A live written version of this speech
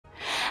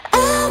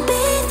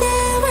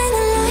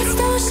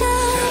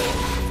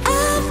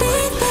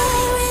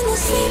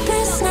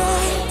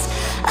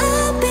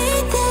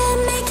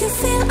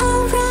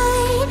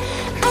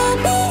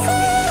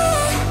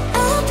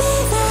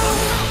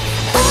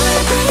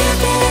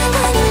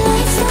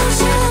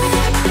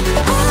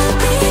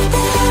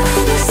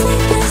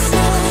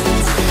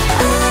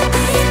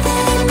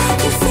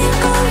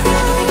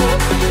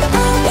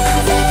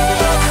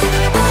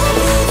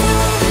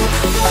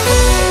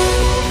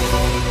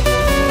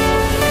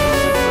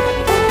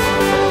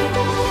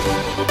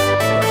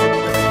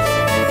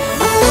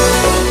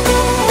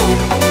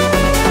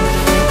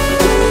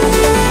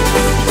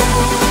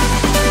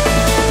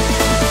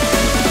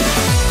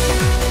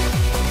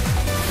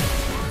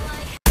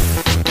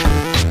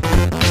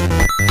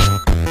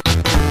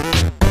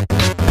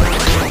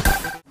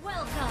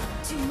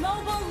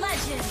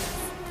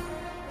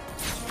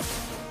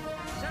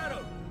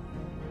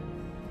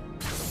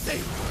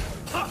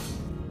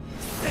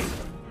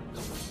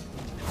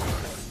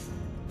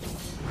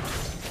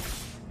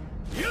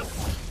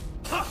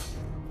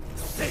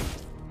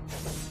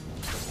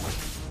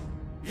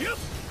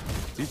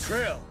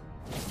Betrayal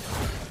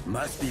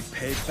must be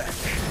paid back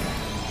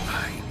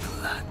by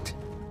blood.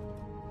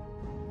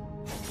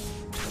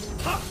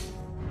 Ha!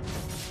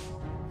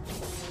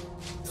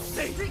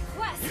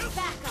 Request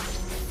backup.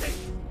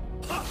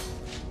 Ha!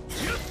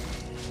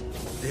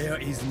 There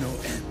is no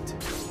end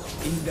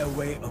in the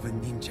way of a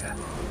ninja.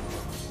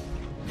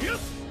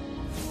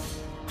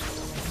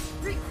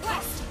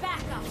 Request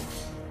backup.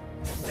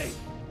 Stay.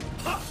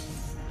 Ha!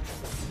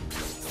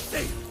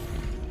 Stay.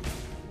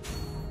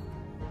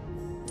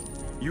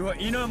 Your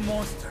inner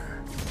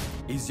monster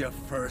is your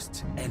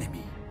first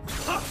enemy.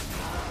 Ha!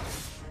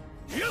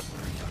 Yup!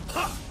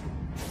 Ha!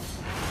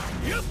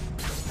 Yup!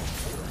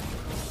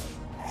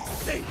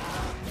 Stay.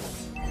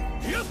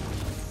 Yup!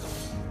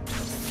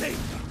 Stay.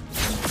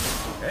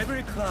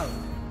 Every cloud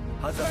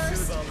has a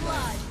First silver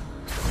blood. line.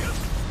 Yup!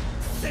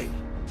 Stay.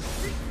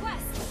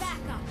 Request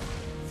backup.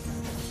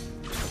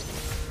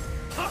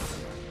 Ha!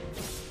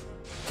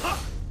 Ha!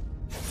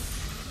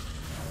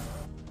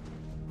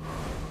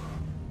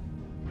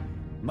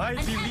 My An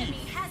enemy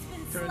belief has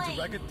been turns slain.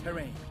 rugged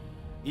terrain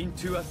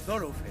into a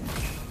thoroughfare.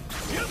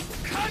 Yup!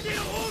 Kage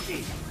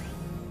Ogi!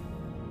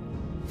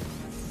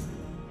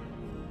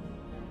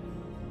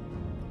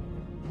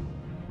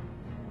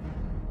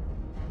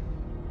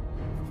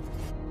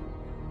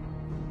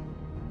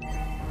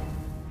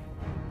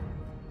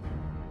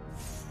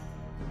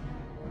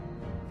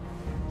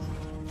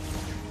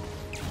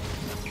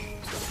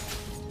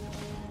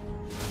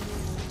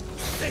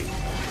 Stay.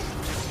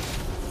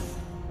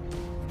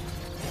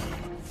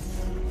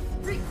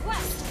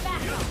 Request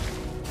backup.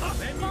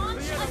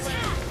 Launch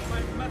attack.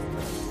 My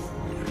master.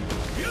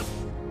 Yup!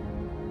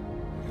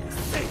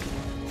 Stay.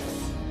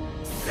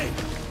 Stay.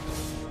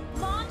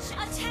 Launch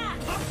attack.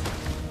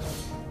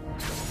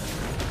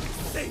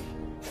 Stay.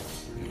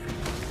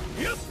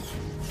 Yup!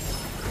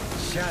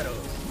 Shadow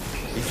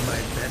is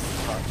my best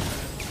partner.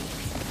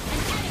 An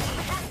enemy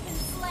has been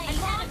slain.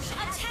 Launch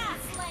attack.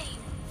 Slain.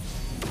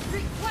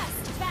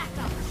 Request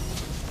backup.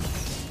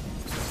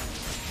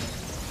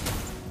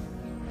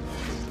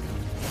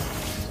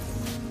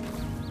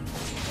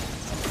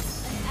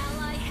 An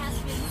ally has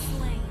been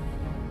slain.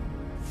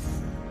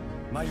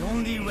 My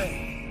only way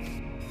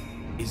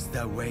is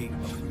the way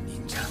of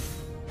ninja.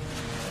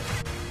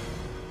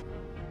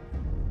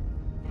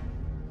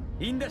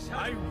 In the shadow,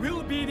 I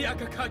will be the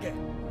Akakage.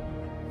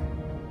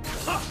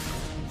 Ha!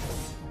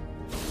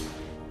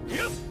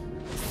 Yup!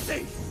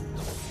 Stay!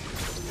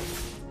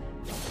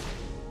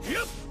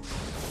 Yup!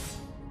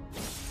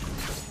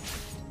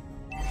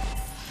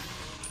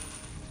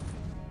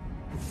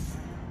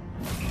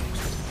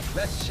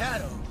 The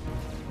shadow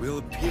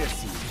will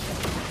pierce you.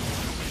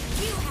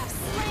 You have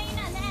slain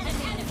an enemy.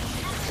 An enemy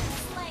has been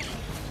slain.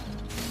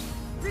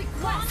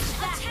 Request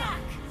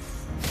attack.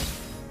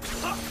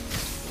 Ha!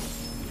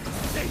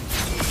 Stay!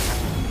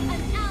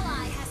 An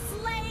ally has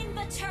slain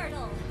the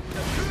turtle.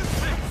 The two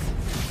tanks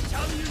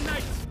shall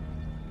unite!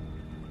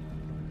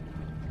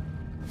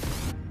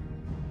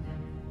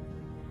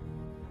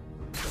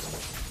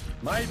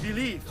 My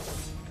belief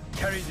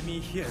carried me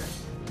here.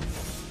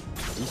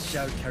 It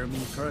shall carry me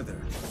further.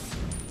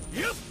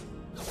 Yup!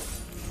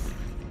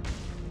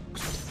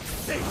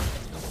 Stay!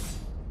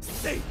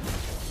 Stay!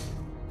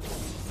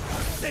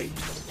 Stay!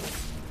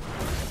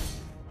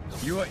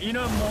 Your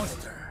inner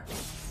monster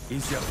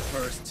is your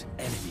first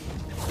enemy.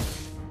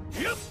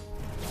 Yup!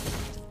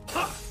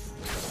 Ha!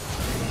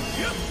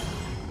 Yup!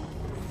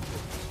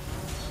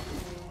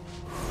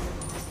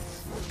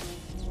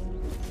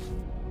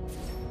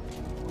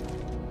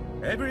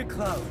 Every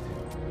cloud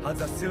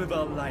has a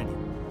silver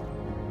lining.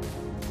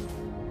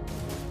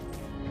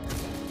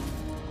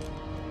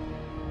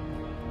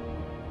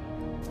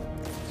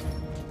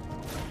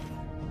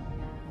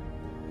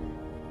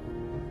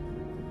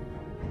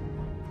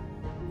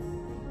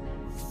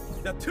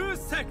 The two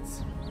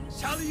sects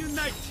shall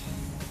unite!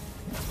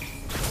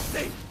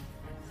 Stay!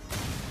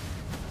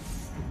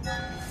 You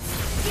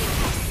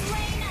have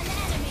slain an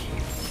enemy.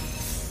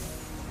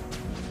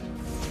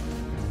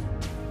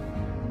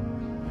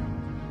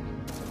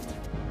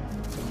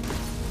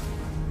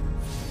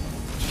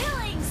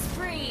 Killing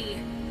spree.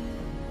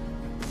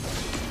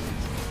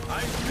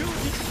 I will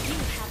be... You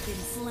have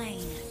been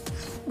slain.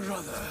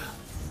 Brother.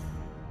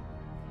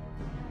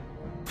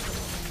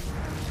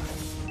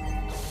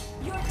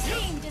 Your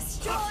team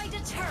destroyed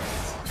a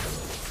turret.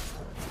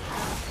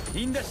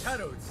 In the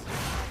shadows,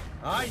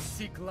 I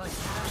seek light.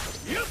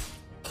 Yup!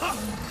 Ha!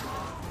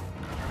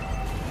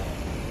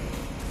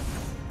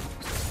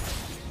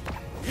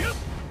 Yup!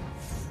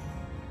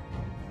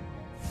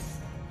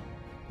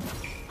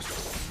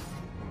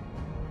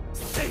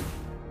 Stay!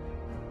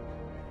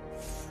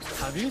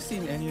 Have you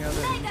seen any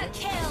other... Mega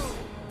kill.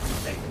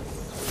 Stay!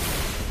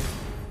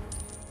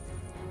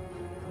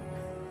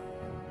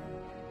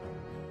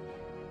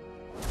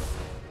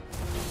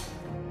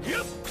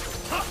 Yup!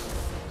 Ha!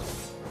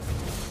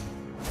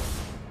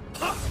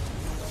 Ha!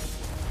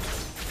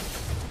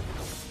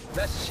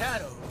 The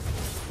shadow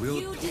will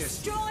You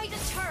pierce you. destroyed a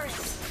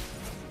turret.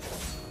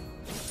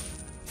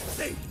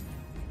 Stay!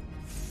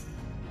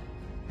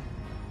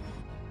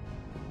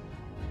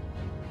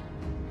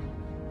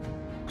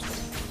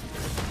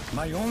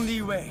 My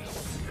only way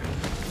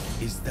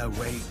is the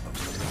way of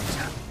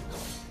ninja.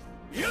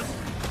 Yup!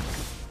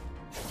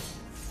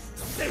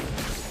 Stay!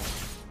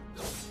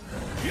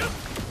 Yup!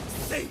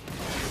 Stay!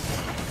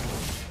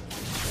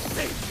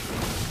 Stay!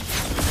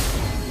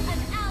 An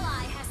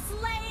ally has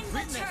slain the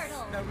Witness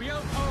turtle. the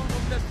real power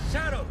of the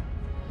shadow!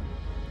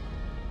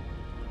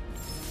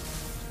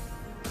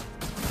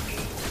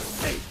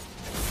 Stay!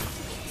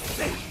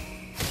 Stay!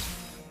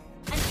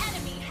 An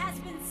enemy has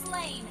been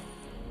slain.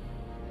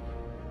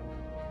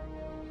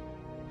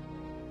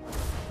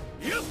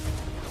 Yup!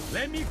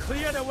 Let me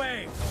clear the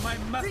way for my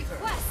master!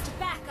 Request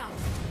backup.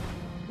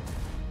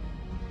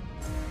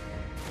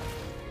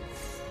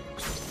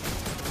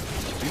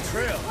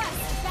 Betrayal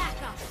Request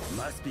backup.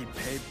 must be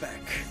paid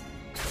back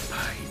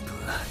by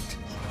blood.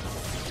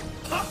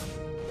 Ha!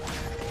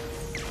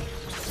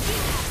 You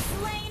have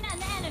slain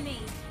an enemy.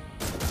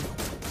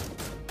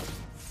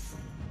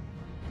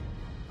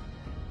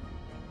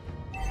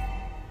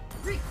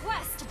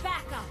 Request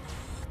backup.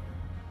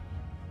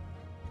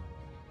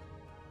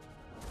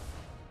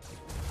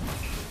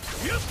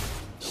 Yup!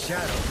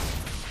 Shadow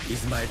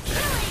is my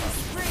Killing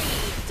death.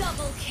 spree.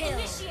 Double kill.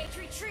 Initiate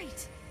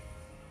retreat.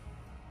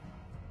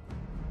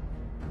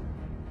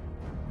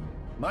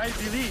 My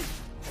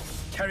belief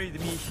carried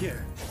me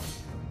here.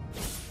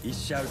 It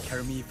shall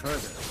carry me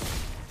further.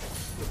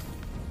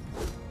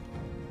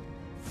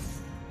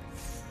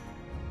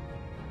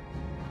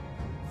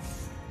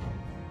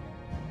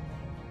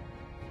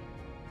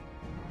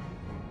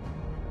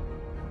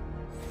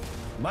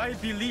 My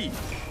belief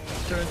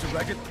turns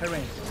rugged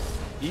terrain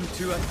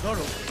into a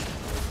thoroughfare.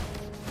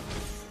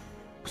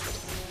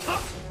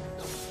 Ha!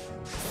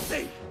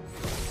 Stay!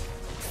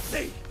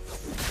 Stay!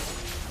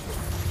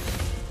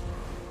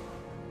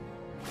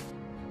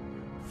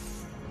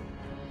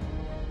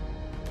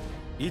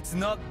 It's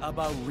not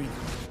about winning.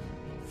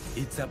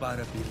 It's about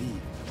a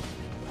belief.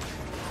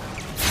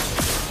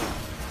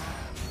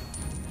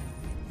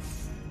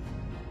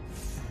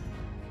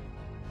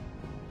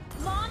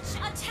 Launch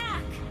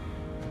attack.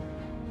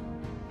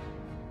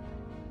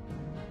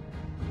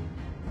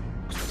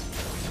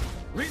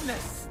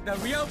 Witness the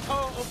real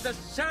power of the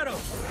shadow.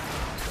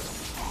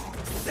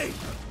 Stay!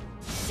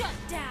 Shut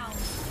down.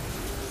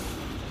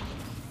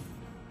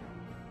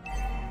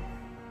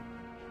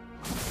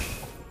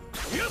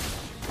 Yup!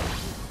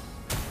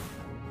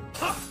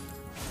 Ha!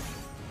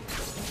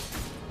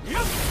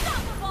 Yup!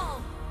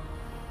 Unstoppable.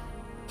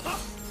 Ha!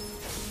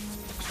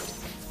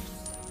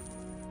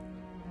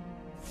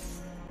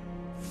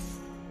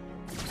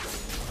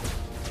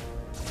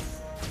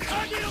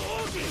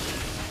 Kageogi!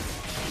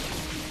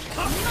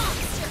 Ha!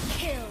 Monster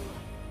kill.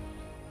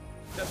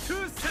 The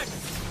two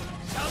sects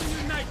shall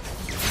unite.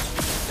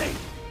 Stay!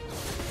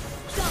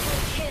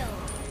 Double kill.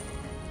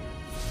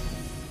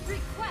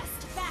 Request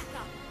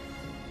backup.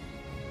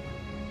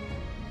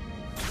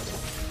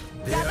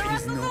 Gather There up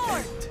is the no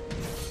Lord. end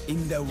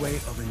in the way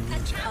of a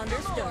ninja. Attack the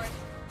Understood. Lord.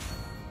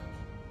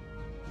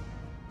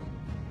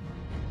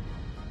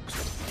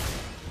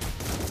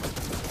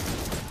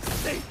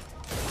 Stay!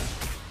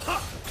 Ha!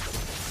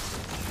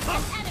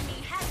 An enemy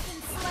has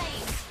been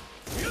slain.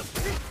 Yup!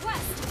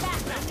 Request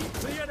Let backup. me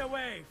clear the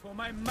way for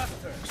my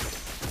master.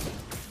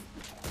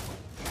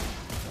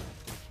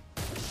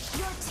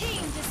 Your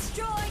team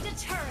destroyed a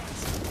turret.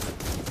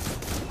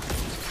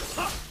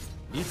 Ha!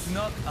 It's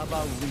not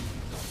about winning.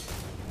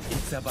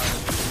 It's about a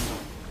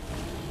belief.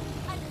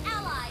 An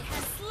ally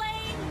has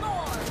slain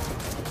Lord.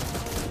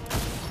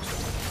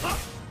 Ha!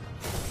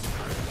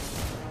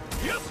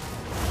 Yup!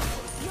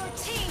 Your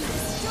team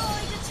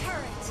destroyed a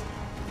turret.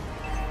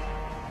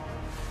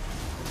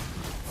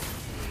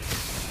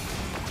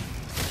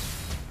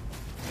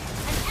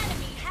 An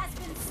enemy has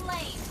been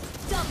slain.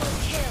 Double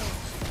kill.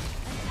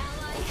 An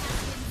ally has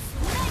been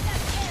slain. Mega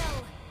kill.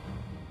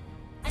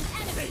 An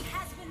enemy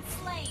has been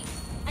slain.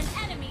 An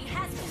enemy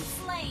has been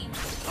slain.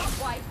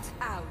 Wiped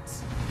out.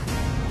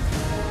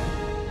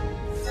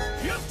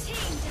 Your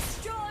team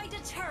destroyed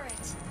a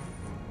turret.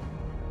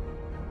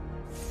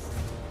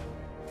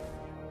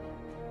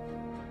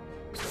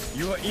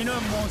 Your inner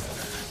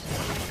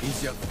monster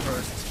is your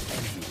first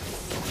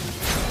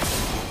enemy.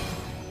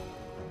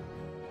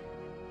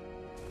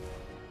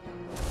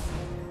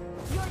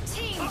 Your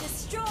team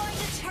destroyed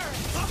a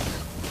turret.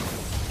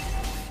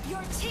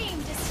 Your team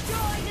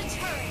destroyed a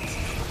turret.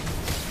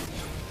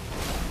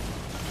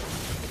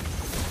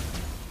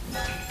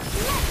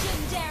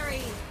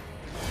 Legendary.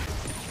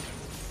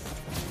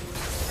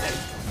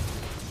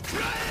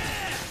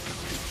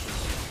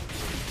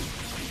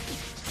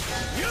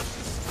 Yup!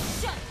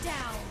 Shut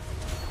down.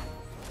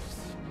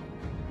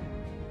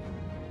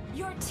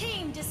 Your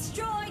team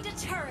destroyed a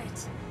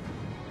turret.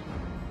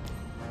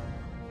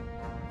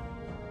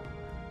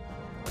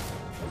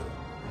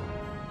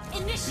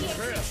 Initiate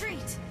Betrayal.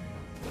 retreat.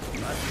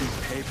 Must be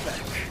paid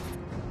back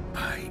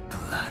by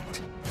blood.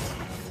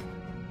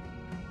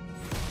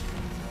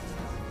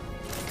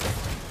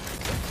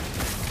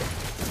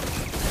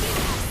 You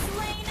have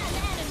slain an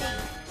enemy.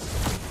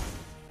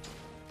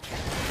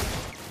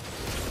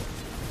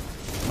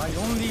 My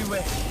only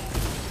way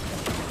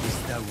is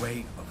the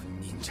way of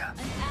ninja. An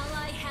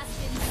ally has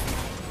been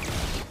slain.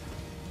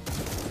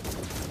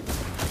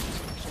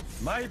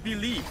 My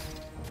belief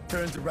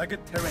turns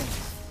rugged terrain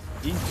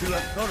into a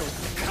thorough.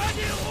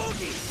 You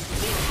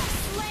have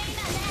slain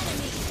an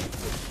enemy.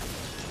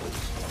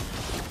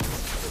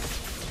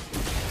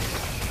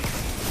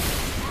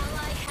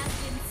 Ally has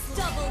been slain.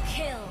 Double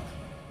kill.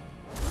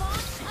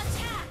 Launch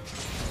attack.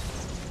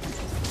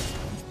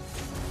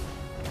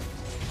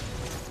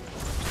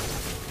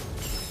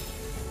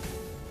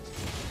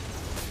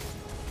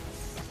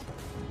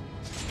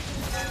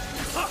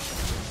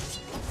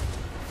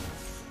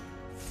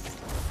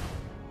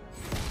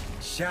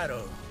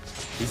 Shadow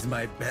is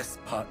my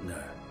best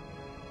partner.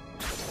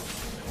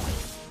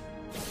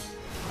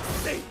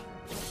 Hey!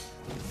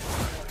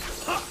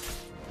 Ha!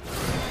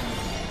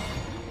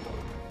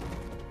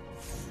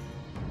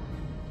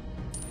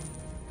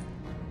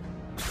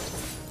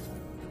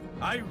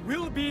 I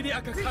will be the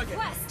Akakage.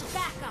 Request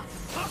backup.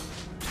 Ha!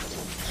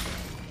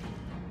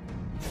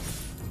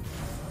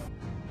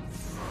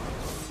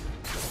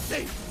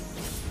 Hey!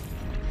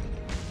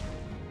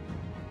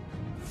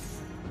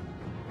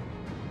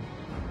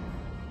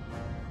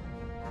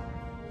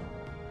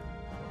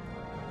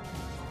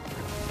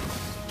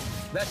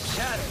 That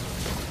shadow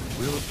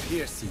will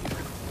pierce you.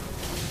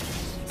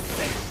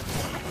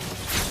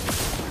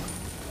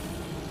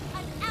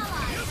 An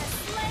ally has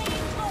slain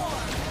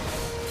more.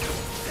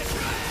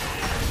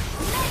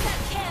 Mega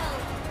kill.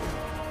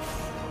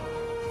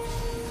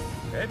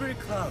 Every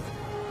cloud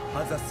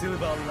has a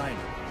silver lining.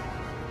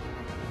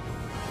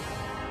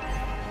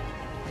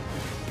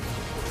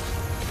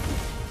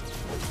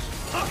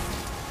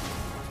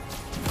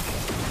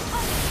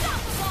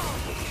 Unstoppable.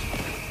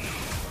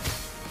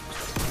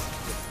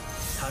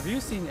 Have you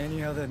seen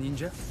any other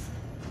ninja? An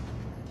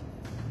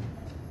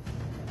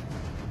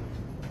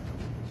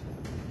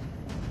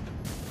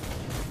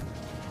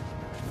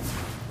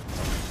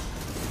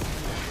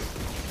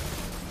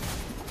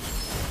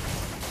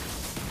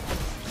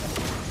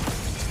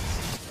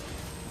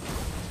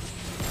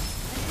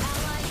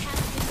ally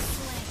has been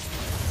slain.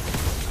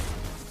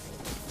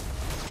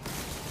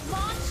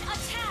 Launch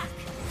attack.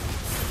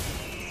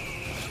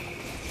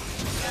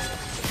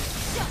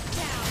 Shut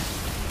down.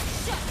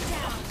 Shut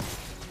down.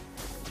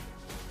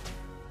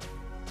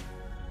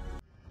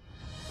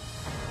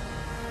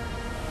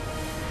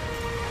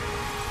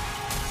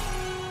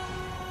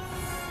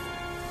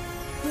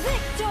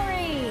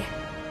 Victory!